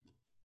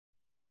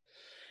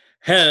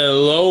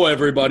Hello,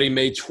 everybody.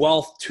 May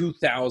 12th,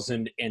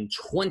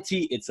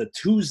 2020. It's a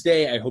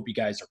Tuesday. I hope you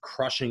guys are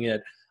crushing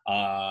it.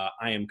 I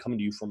am coming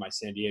to you from my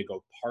San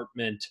Diego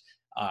apartment.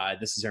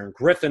 This is Aaron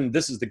Griffin.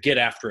 This is the Get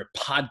After It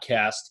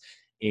podcast.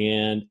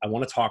 And I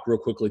want to talk real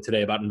quickly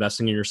today about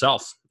investing in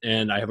yourself.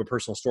 And I have a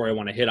personal story. I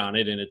want to hit on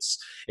it. And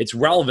it's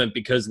relevant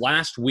because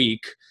last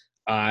week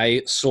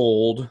I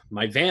sold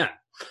my van.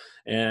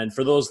 And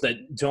for those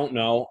that don't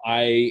know,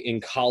 I, in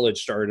college,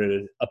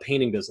 started a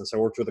painting business. I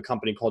worked with a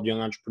company called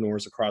Young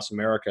Entrepreneurs Across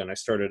America, and I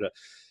started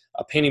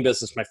a painting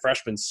business my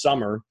freshman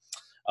summer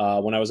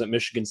when I was at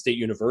Michigan State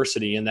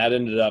University, and that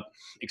ended up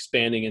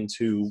expanding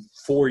into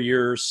 4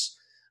 years.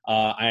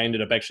 I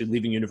ended up actually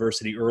leaving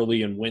university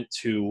early and went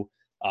to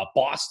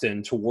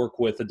Boston to work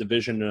with a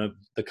division of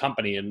the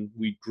company, and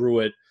we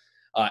grew it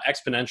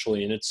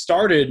exponentially. And it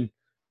started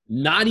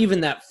not even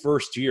that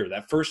first year.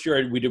 That first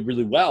year we did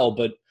really well,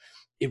 but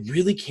it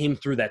really came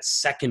through that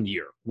second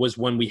year was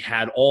when we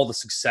had all the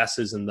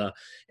successes and the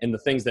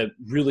things that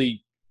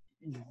really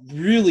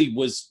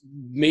was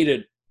made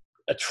it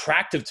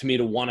attractive to me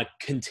to want to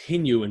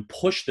continue and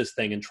push this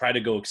thing and try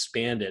to go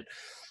expand it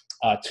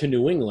to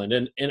New England.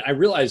 And I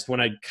realized when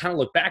I kind of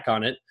look back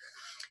on it,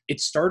 it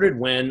started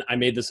when I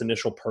made this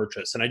initial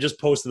purchase. And I just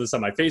posted this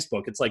on my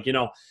Facebook. It's like,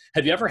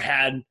 have you ever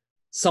had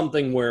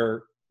something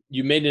where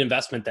you made an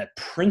investment that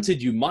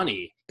printed you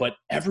money, but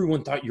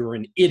everyone thought you were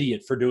an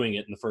idiot for doing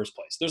it in the first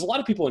place? There's a lot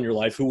of people in your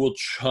life who will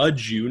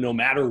judge you no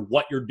matter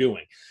what you're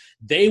doing.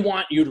 They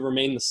want you to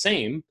remain the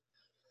same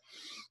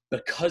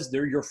because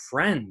they're your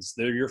friends,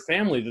 they're your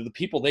family, they're the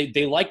people,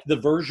 they like the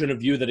version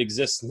of you that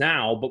exists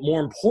now, but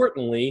more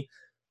importantly,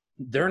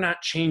 they're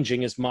not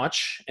changing as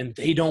much and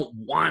they don't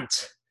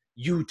want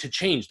you to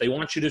change. They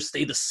want you to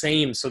stay the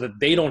same so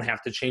that they don't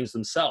have to change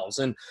themselves.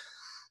 And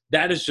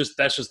that's just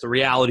the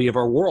reality of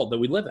our world that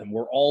we live in.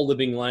 We're all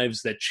living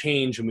lives that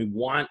change and we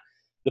want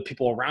the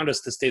people around us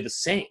to stay the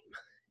same.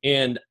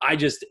 And at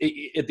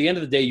the end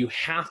of the day, you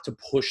have to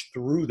push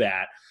through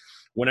that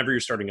whenever you're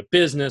starting a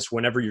business,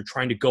 whenever you're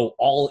trying to go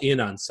all in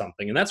on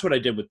something. And that's what I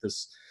did with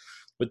this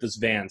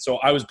van. So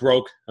I was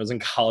broke. I was in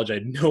college. I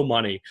had no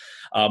money,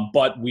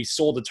 but we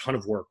sold a ton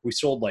of work. We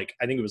sold I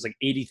think it was like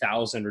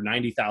 $80,000 or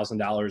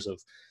 $90,000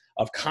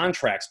 of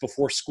contracts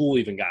before school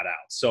even got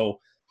out. So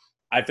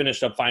I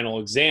finished up final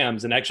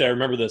exams, and actually I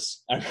remember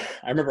this. I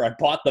remember I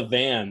bought the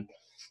van.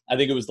 I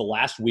think it was the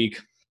last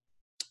week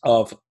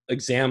of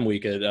exam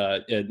week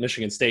at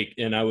Michigan State,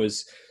 and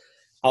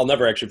I'll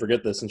never actually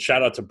forget this. And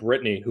shout out to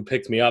Brittany who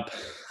picked me up.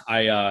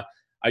 I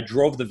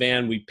drove the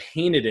van. We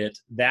painted it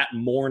that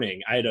morning.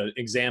 I had an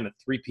exam at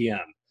 3 p.m.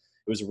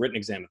 It was a written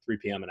exam at 3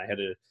 p.m. and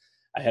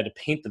I had to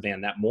paint the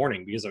van that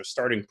morning because I was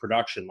starting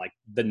production like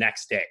the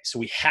next day. So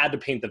we had to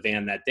paint the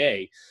van that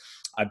day.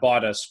 I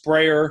bought a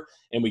sprayer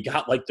and we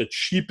got like the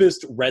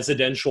cheapest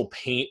residential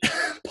paint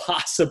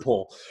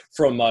possible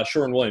from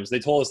Sherwin-Williams. They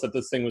told us that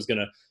this thing was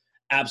going to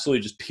absolutely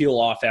just peel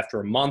off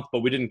after a month, but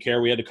we didn't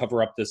care. We had to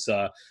cover up this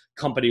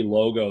company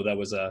logo that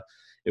was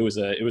it was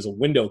a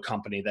window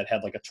company that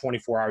had like a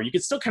 24-hour. You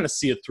could still kind of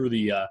see it through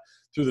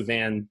the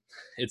van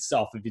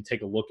itself if you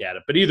take a look at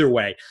it. But either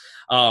way,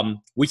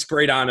 we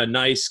sprayed on a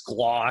nice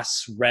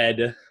gloss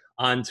red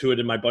onto it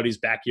in my buddy's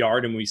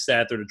backyard, and we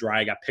sat there to dry.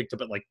 I got picked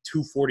up at like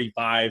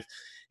 2:45,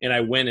 and I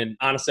went, and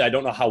honestly, I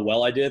don't know how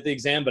well I did at the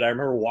exam, but I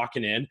remember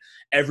walking in,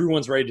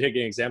 everyone's ready to take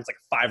an exam. It's like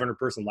a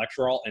 500-person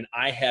lecture hall, and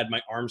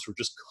my arms were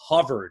just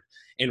covered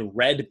in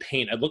red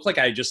paint. It looked like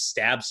I just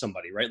stabbed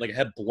somebody, right? Like I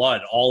had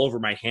blood all over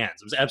my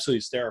hands. It was absolutely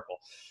hysterical.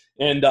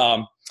 And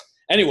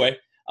anyway,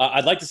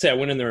 I'd like to say I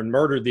went in there and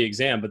murdered the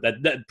exam, but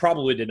that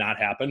probably did not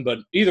happen. But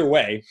either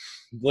way,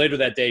 later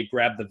that day,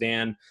 grabbed the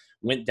van,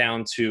 went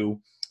down to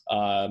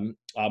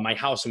my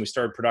house, and we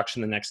started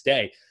production the next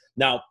day.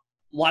 Now,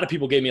 a lot of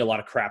people gave me a lot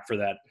of crap for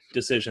that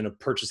decision of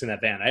purchasing that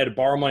van. I had to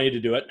borrow money to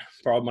do it,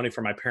 borrowed money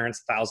from my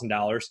parents,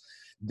 $1,000.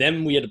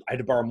 Then I had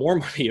to borrow more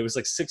money. It was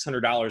like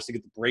 $600 to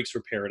get the brakes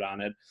repaired on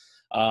it.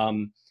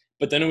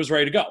 But then it was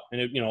ready to go, and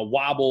it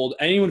wobbled.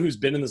 Anyone who's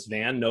been in this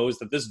van knows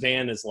that this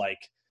van is like,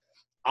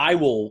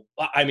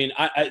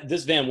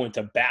 this van went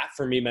to bat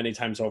for me many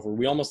times over.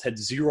 We almost had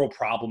zero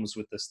problems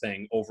with this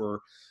thing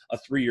over a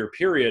 3-year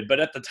period. But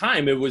at the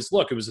time it was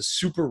a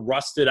super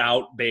rusted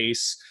out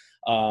base.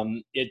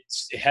 It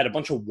had a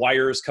bunch of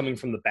wires coming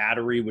from the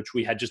battery, which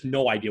we had just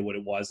no idea what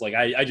it was. Like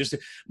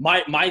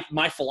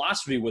my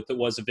philosophy with it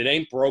was, if it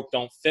ain't broke,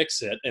 don't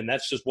fix it. And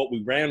that's just what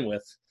we ran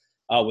with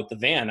the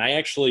van. I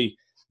actually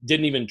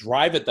didn't even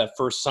drive it that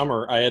first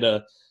summer. I had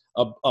a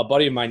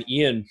buddy of mine,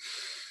 Ian.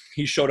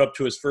 He showed up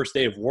to his first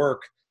day of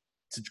work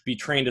to be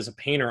trained as a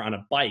painter on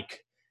a bike.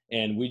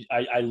 And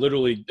I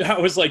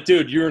was like,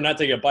 dude, you're not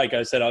taking a bike.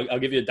 I said, I'll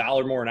give you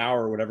 $1 more an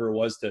hour or whatever it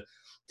was to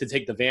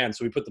take the van.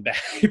 So he put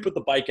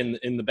the bike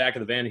in the back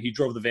of the van, and he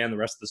drove the van the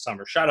rest of the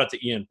summer. Shout out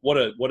to Ian. What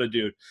a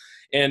dude.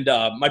 And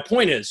my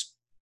point is,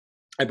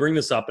 I bring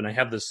this up and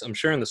I'm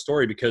sharing the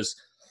story because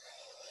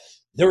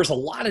there was a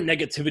lot of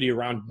negativity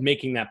around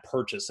making that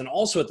purchase. And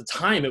also at the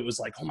time, it was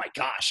like, oh my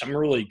gosh, I'm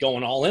really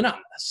going all in on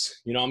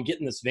this. I'm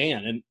getting this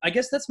van. And I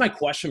guess that's my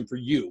question for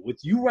you. With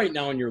you right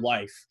now in your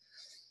life,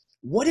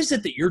 what is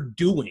it that you're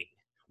doing?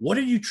 What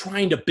are you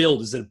trying to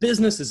build? Is it a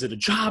business? Is it a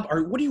job?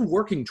 Or what are you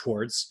working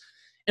towards?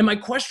 And my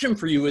question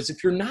for you is,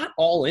 if you're not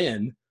all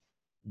in,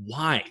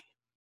 why?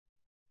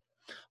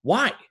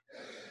 Why?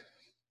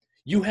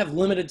 You have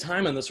limited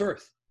time on this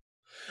earth.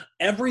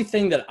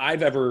 Everything that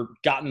I've ever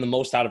gotten the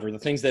most out of, or the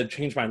things that have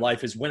changed my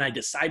life, is when I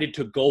decided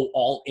to go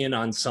all in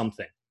on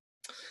something.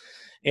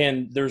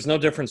 And there's no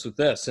difference with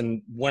this.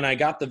 And when I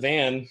got the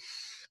van,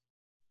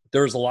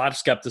 there was a lot of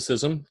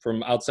skepticism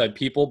from outside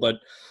people, but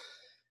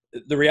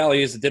the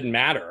reality is it didn't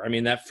matter. I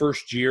mean, that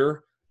first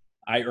year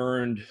I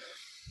earned,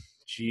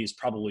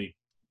 probably,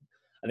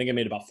 I think I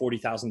made about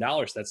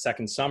 $40,000 that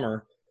second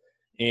summer.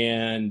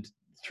 And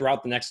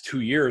throughout the next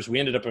 2 years, we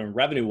ended up in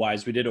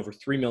revenue-wise, we did over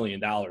 $3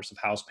 million of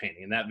house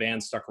painting, and that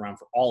van stuck around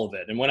for all of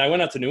it. And when I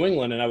went out to New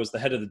England and I was the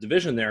head of the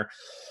division there,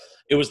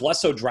 it was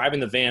less so driving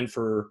the van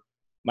for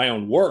my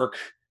own work.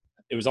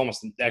 It was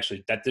almost,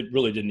 actually,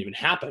 really didn't even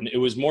happen. It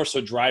was more so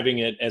driving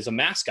it as a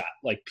mascot.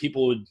 Like,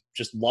 people would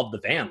just love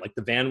the van. Like,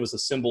 the van was a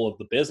symbol of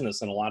the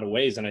business in a lot of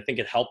ways, and I think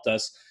it helped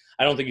us.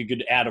 I don't think you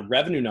could add a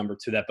revenue number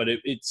to that, but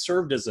it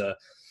served as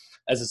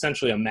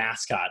essentially a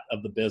mascot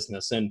of the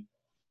business. And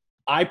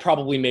I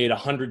probably made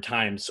 100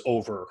 times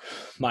over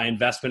my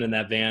investment in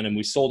that van, and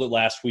we sold it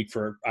last week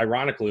for,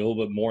 ironically, a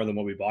little bit more than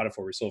what we bought it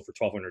for. We sold it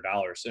for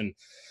 $1,200. And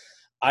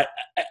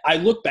I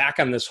look back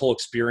on this whole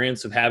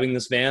experience of having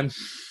this van.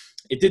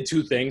 It did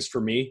two things for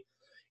me.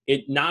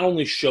 It not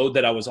only showed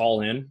that I was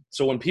all in.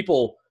 So when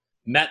people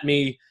met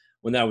me,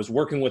 when I was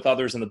working with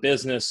others in the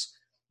business,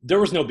 there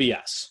was no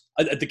BS.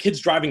 The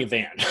kid's driving a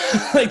van.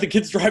 Like, the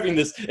kid's driving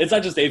this, it's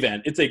not just a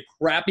van. It's a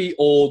crappy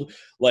old,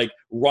 like,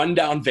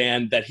 rundown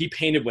van that he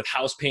painted with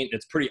house paint.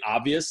 It's pretty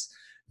obvious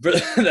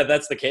that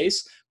that's the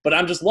case, but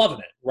I'm just loving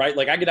it, right?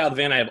 Like, I get out of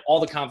the van, I have all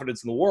the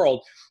confidence in the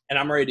world, and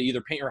I'm ready to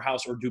either paint your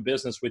house or do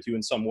business with you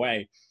in some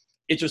way.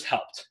 It just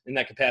helped in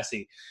that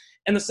capacity.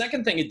 And the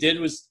second thing it did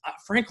was,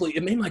 frankly,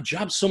 it made my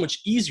job so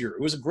much easier.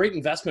 It was a great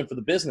investment for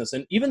the business.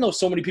 And even though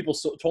so many people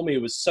told me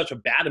it was such a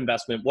bad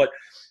investment,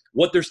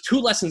 there's two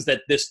lessons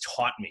that this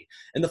taught me.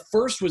 And the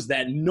first was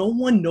that no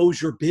one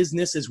knows your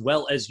business as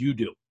well as you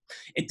do.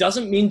 It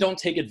doesn't mean don't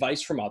take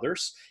advice from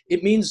others.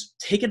 It means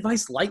take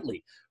advice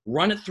lightly.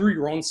 Run it through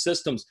your own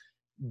systems.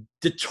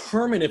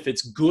 Determine if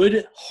it's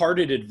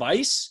good-hearted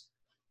advice,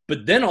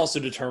 but then also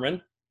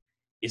determine,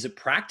 is it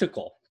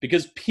practical?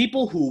 Because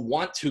people who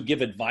want to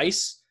give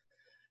advice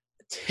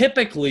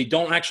typically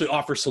don't actually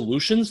offer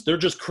solutions. They're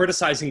just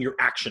criticizing your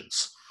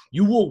actions.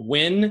 You will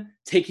win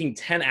taking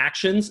 10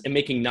 actions and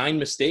making 9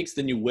 mistakes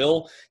than you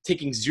will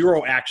taking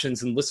 0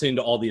 actions and listening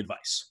to all the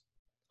advice,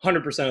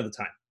 100% of the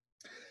time.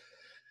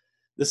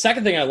 The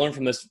second thing I learned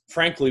from this,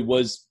 frankly,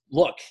 was,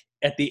 look,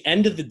 at the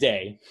end of the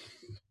day,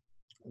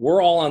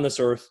 we're all on this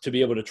earth to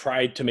be able to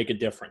try to make a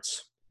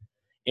difference.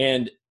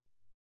 And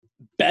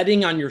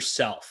betting on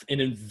yourself and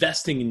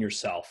investing in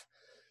yourself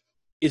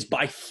is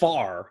by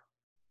far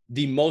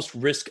the most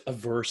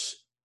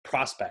risk-averse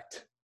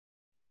prospect.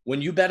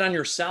 When you bet on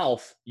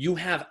yourself, you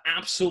have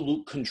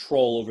absolute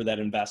control over that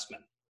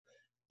investment.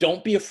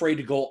 Don't be afraid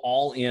to go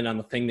all in on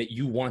the thing that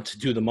you want to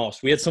do the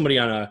most. We had somebody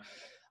on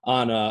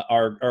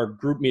our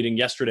group meeting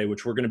yesterday,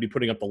 which we're going to be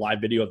putting up the live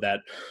video of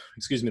that,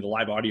 the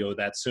live audio of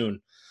that soon.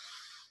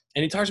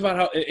 And he talks about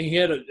how he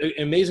had an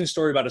amazing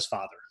story about his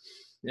father.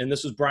 And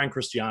this was Brian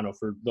Cristiano,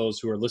 for those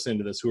who are listening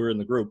to this, who are in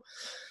the group.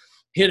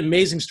 He had an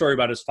amazing story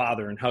about his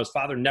father and how his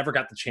father never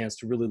got the chance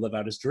to really live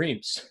out his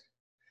dreams.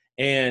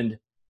 And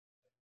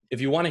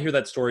if you want to hear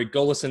that story,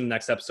 go listen to the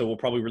next episode. We'll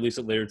probably release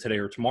it later today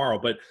or tomorrow.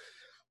 But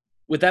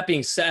with that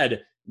being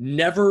said,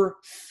 never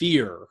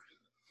fear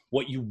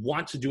what you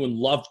want to do and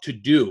love to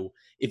do.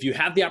 If you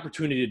have the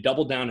opportunity to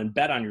double down and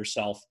bet on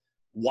yourself,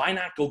 why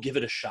not go give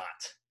it a shot?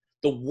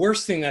 The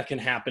worst thing that can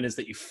happen is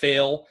that you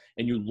fail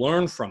and you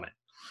learn from it.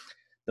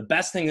 The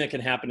best thing that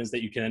can happen is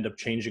that you can end up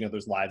changing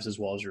others' lives as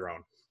well as your own.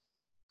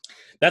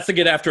 That's the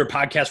Get After It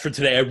podcast for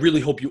today. I really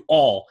hope you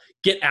all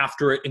get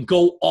after it and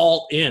go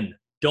all in.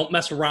 Don't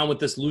mess around with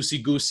this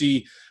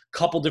loosey-goosey,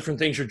 couple different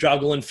things you're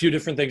juggling, few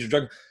different things you're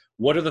juggling.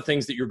 What are the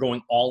things that you're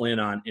going all in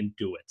on, and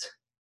do it?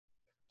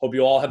 Hope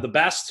you all have the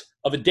best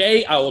of a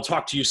day. I will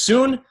talk to you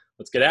soon.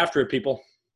 Let's get after it, people.